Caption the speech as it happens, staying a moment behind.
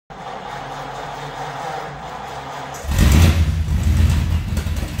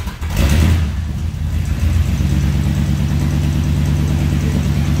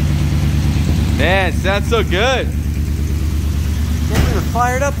Man, sounds so good. Can't believe it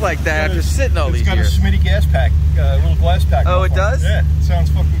fired up like that after sitting all these years. It's got a Smitty gas pack, little glass pack. Oh, it does? Yeah, it sounds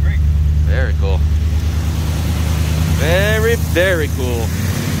fucking great. Very cool. Very, very cool.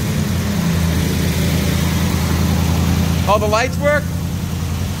 All the lights work?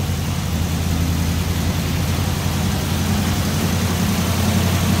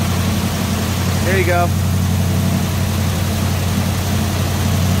 There you go.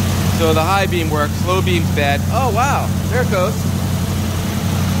 So the high beam works, low beam's bad. Oh wow, there it goes.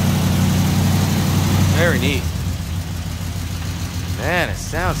 Very neat. Man, it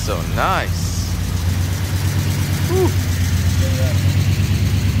sounds so nice. Whew.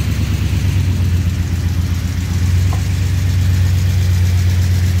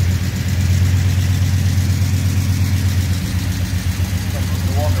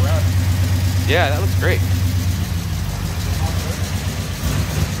 Walk around. Yeah, that looks great.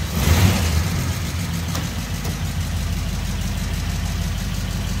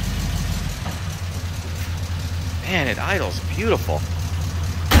 Man, it idles beautiful.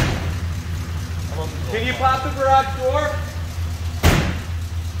 Can you pop the garage door?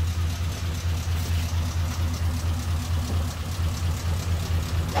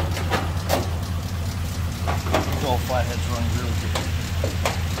 These old flatheads run really good.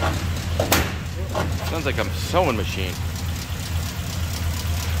 Sounds like a sewing machine.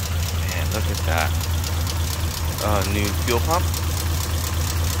 Man, look at that. New fuel pump.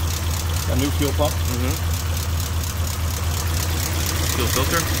 A new fuel pump? Mm-hmm. Fuel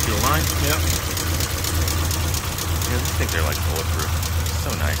filter, fuel line. Yep. Yeah, these things are like bulletproof.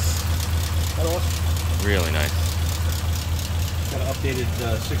 So nice. That awesome. Really nice. Got an updated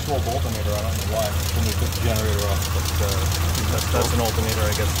 6-volt alternator on it. I don't know why. When we took the generator off, but that's an alternator,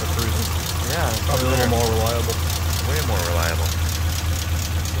 I guess, for cruising. Yeah, Probably a little more reliable. Way more reliable.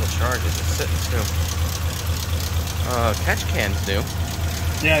 Little charges are sitting too. Catch can's new.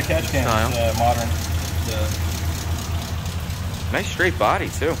 Yeah, catch can. Modern. Nice straight body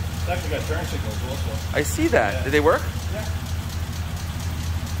too. It's actually got turn signals also. I see that. Yeah. Did they work? Yeah.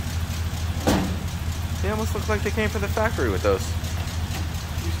 They almost look like they came from the factory with those.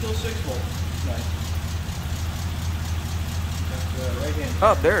 He's still 6-volt. Nice. That's right hand.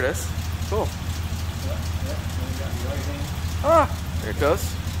 Oh, there it is. Cool. Yep. Then you got your right hand. Ah, there it goes.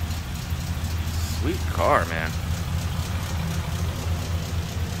 Sweet car, man.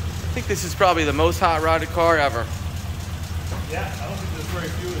 I think this is probably the most hot-rodded car ever. Yeah, I don't think there's very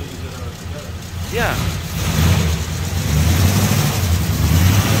few of these that are together. Yeah.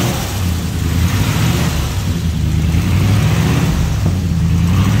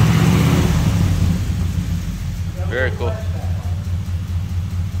 Very cool.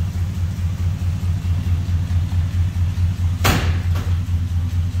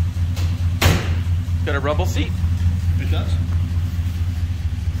 Got a rumble seat. It does.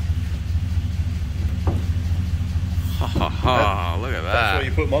 Ha ha ha, look at That's where you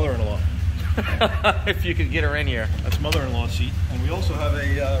that. put mother-in-law. If you could get her in here. That's mother-in-law seat. And we also have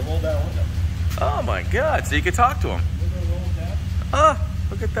a roll-down window. Oh my God, so you could talk to him. Window roll down. Ah,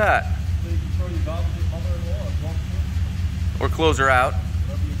 look at that. So you can throw your dog with your mother-in-law or walk through. Or close her out.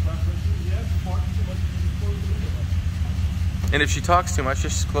 Whatever your preference is. Yeah, if you park too much, you can close the window. And if she talks too much,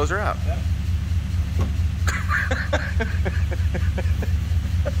 just close her out. Yeah.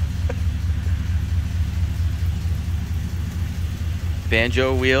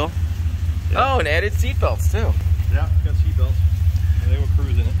 Banjo wheel. Yeah. Oh, and added seat belts too. Yeah, got seat belts. And they were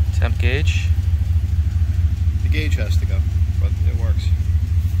cruising it. Temp gauge. The gauge has to go, but it works.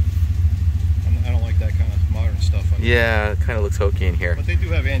 I don't like that kind of modern stuff. Yeah, it kind of looks hokey in here. But they do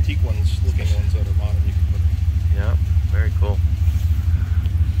have antique ones, looking ones that are modern. You can put in. Yep, very cool.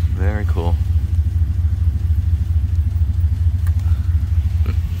 Very cool.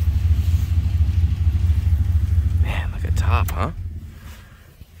 Man, look at top, huh?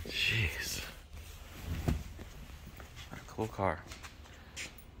 Jeez. What a cool car.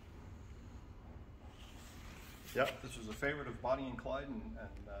 Yep, this was a favorite of Bonnie and Clyde and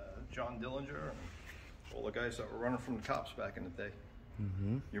John Dillinger and all the guys that were running from the cops back in the day.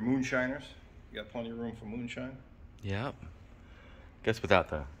 Mm-hmm. Your moonshiners, you got plenty of room for moonshine. Yep. Guess without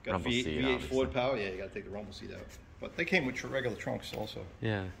the Got rumble V8, seat, V8 obviously. Ford power, yeah, you got to take the rumble seat out. But they came with regular trunks also.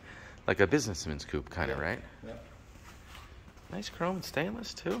 Yeah, like a businessman's coupe kind of, Yeah. right? Yeah. Nice chrome and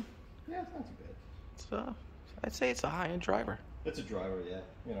stainless too. Yeah, it's not too bad. It's I'd say it's a high-end driver. It's a driver, yeah.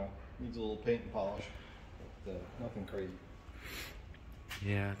 You know, needs a little paint and polish. But, nothing crazy.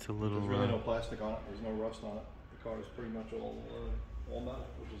 Yeah, it's a little. There's really no plastic on it. There's no rust on it. The car is pretty much all metal,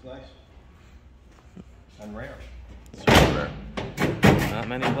 which is nice and rare. Super. Not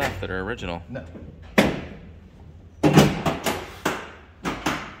many left that are original. No.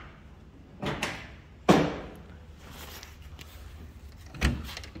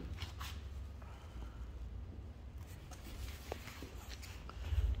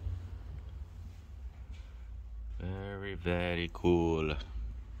 Very, very cool. I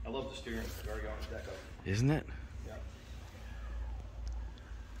love the steering. It's very on the deck up. Isn't it? Yeah.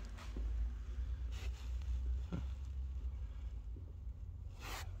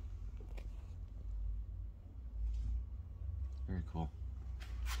 Very cool.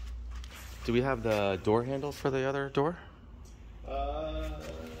 Do we have the door handles for the other door? Yeah. I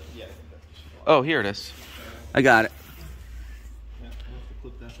think that's Oh, here it is. I got it. Yeah, we'll have to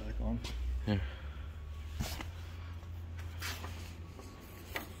clip that back on. Here.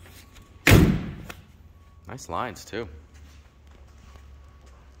 Nice lines too.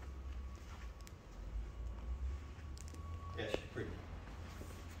 Yeah, she's pretty.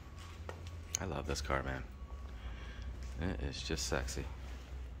 I love this car, man. It is just sexy.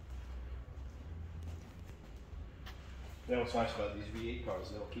 You know what's nice about these V8 cars?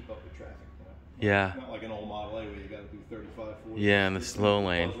 They'll keep up with traffic. Yeah. Not like an old Model A where you got to do 35, 40. Yeah, in the slow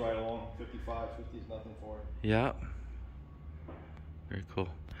lane. Goes right along. 55, 50 is nothing for it. Yeah. Very cool.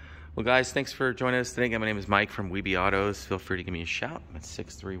 Well, guys, thanks for joining us today. Again, my name is Mike from WeBe Autos. Feel free to give me a shout at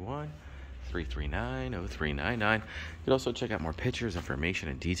 631-339-0399. You can also check out more pictures, information,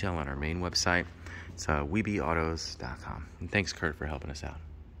 and detail on our main website. It's WeBeAutos.com. And thanks, Kurt, for helping us out.